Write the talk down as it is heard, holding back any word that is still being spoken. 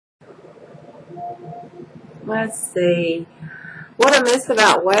Let's see. What I miss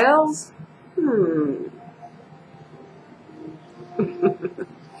about Wales?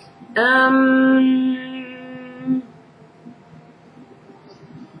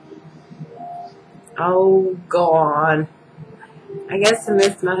 Oh, God. I guess I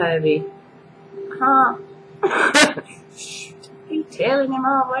miss my hubby. Huh? You telling him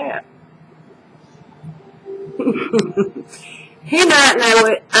all that? He might know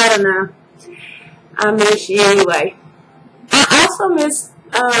it. I don't know. I miss you anyway. I also miss,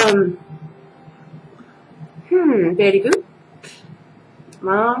 Betty Boop.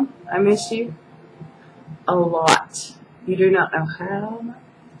 Mom, I miss you a lot. You do not know how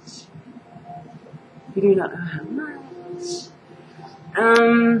much. You do not know how much.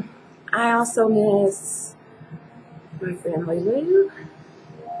 I also miss my family, Lou.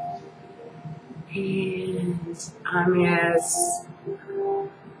 And I miss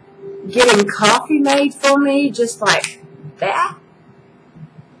getting coffee made for me just like that.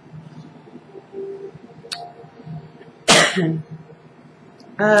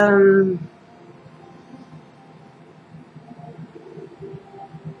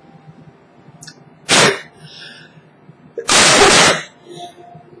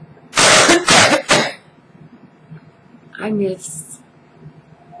 I miss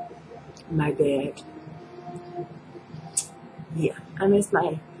my bed. Yeah, I miss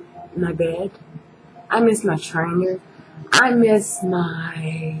my bed. I miss my trainer. I miss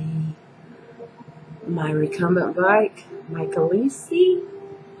my recumbent bike, my Khaleesi.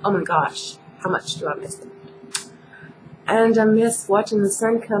 Oh my gosh, how much do I miss it? And I miss watching the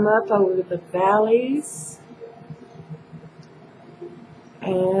sun come up over the valleys.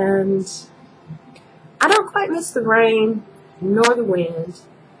 And I don't quite miss the rain nor the wind.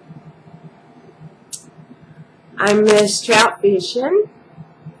 I miss trout fishing,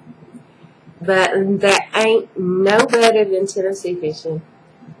 but that ain't no better than Tennessee fishing.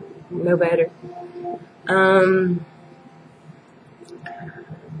 No better. I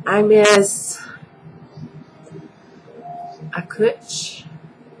miss a cooch.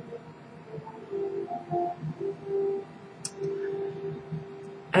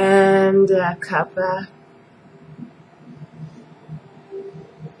 And a cuppa.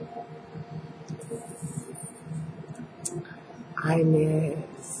 I miss